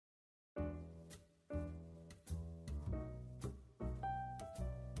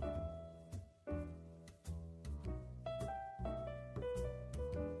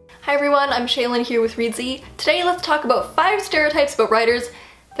Hi everyone, I'm Shaylin here with Reedsy. Today let's talk about 5 stereotypes about writers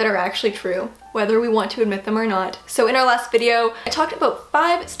that are actually true, whether we want to admit them or not. So in our last video, I talked about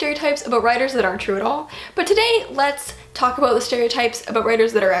 5 stereotypes about writers that aren't true at all, but today let's talk about the stereotypes about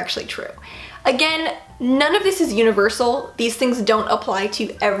writers that are actually true. Again, none of this is universal. These things don't apply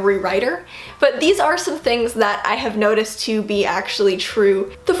to every writer, but these are some things that I have noticed to be actually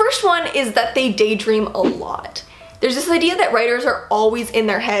true. The first one is that they daydream a lot. There's this idea that writers are always in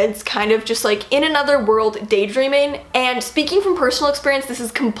their heads, kind of just like in another world daydreaming, and speaking from personal experience, this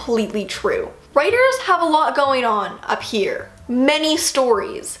is completely true. Writers have a lot going on up here. Many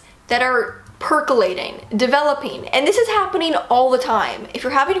stories that are percolating, developing, and this is happening all the time. If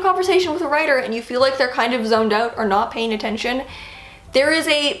you're having a conversation with a writer and you feel like they're kind of zoned out or not paying attention, there is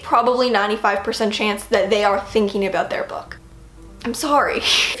a probably 95% chance that they are thinking about their book. I'm sorry.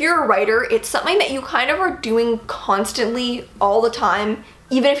 If you're a writer, it's something that you kind of are doing constantly all the time,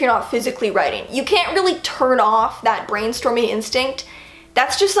 even if you're not physically writing. You can't really turn off that brainstorming instinct.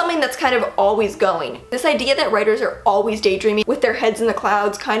 That's just something that's kind of always going. This idea that writers are always daydreaming with their heads in the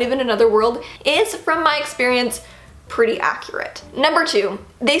clouds, kind of in another world, is, from my experience, pretty accurate. Number 2,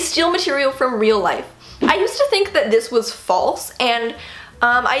 they steal material from real life. I used to think that this was false, and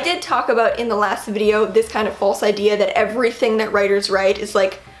I did talk about in the last video this kind of false idea that everything that writers write is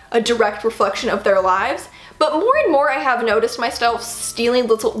like a direct reflection of their lives. But more and more I have noticed myself stealing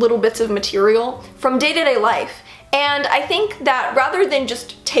little bits of material from day-to-day life. And I think that rather than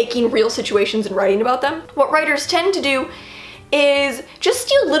just taking real situations and writing about them, what writers tend to do is just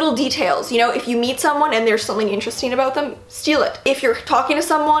steal little details. You know, if you meet someone and there's something interesting about them, steal it. If you're talking to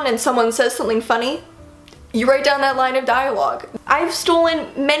someone and someone says something funny, you write down that line of dialogue. I've stolen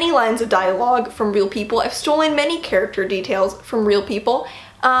many lines of dialogue from real people. I've stolen many character details from real people.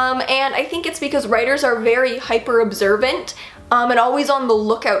 And I think it's because writers are very hyper observant and always on the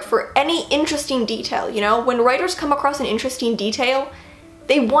lookout for any interesting detail. You know, when writers come across an interesting detail,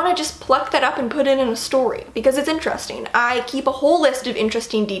 they want to just pluck that up and put it in a story because it's interesting. I keep a whole list of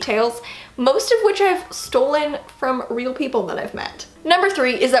interesting details, most of which I've stolen from real people that I've met. Number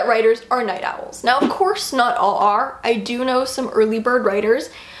 3 is that writers are night owls. Now, of course, not all are. I do know some early bird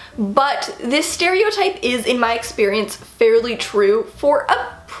writers, but this stereotype is, in my experience, fairly true for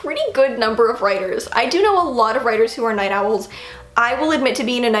a pretty good number of writers. I do know a lot of writers who are night owls. I will admit to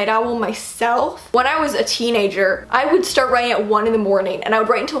being a night owl myself. When I was a teenager, I would start writing at 1 in the morning and I would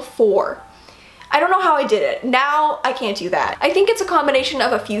write until 4. I don't know how I did it. Now I can't do that. I think it's a combination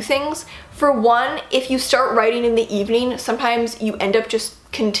of a few things. For one, if you start writing in the evening, sometimes you end up just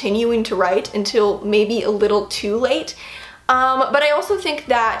continuing to write until maybe a little too late. But I also think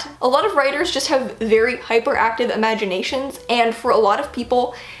that a lot of writers just have very hyperactive imaginations, and for a lot of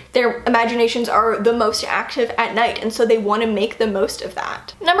people, their imaginations are the most active at night, and so they want to make the most of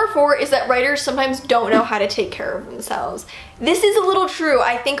that. Number 4 is that writers sometimes don't know how to take care of themselves. This is a little true.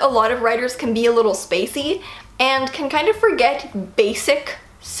 I think a lot of writers can be a little spacey and can kind of forget basic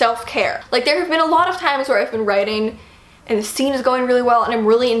self-care. Like, there have been a lot of times where I've been writing and the scene is going really well and I'm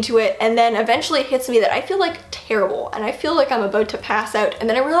really into it, and then eventually it hits me that I feel like terrible and I feel like I'm about to pass out, and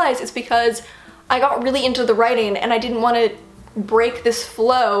then I realize it's because I got really into the writing and I didn't want to break this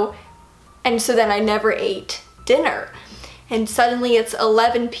flow, and so then I never ate dinner. And suddenly it's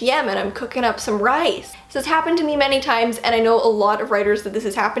 11 p.m. and I'm cooking up some rice. This has happened to me many times, and I know a lot of writers that this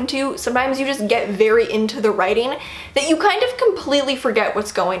has happened to. Sometimes you just get very into the writing that you kind of completely forget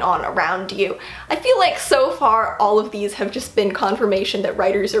what's going on around you. I feel like so far all of these have just been confirmation that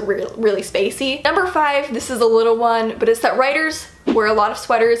writers are really spacey. Number 5, this is a little one, but it's that writers wear a lot of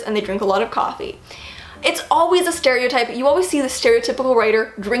sweaters and they drink a lot of coffee. It's always a stereotype. You always see the stereotypical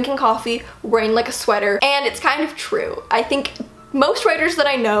writer drinking coffee, wearing like a sweater, and it's kind of true. I think most writers that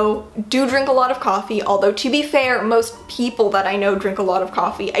I know do drink a lot of coffee, although to be fair, most people that I know drink a lot of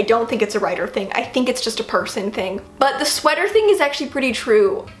coffee. I don't think it's a writer thing. I think it's just a person thing. But the sweater thing is actually pretty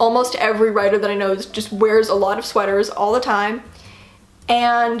true. Almost every writer that I know just wears a lot of sweaters all the time,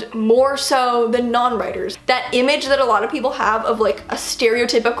 and more so than non-writers. That image that a lot of people have of like a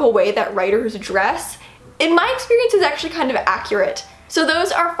stereotypical way that writers dress, in my experience, is actually kind of accurate. So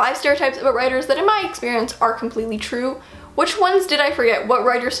those are 5 stereotypes about writers that in my experience are completely true. Which ones did I forget? What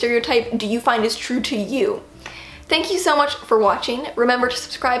writer stereotype do you find is true to you? Thank you so much for watching. Remember to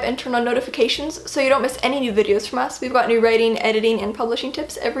subscribe and turn on notifications so you don't miss any new videos from us. We've got new writing, editing, and publishing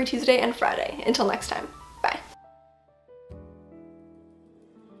tips every Tuesday and Friday. Until next time.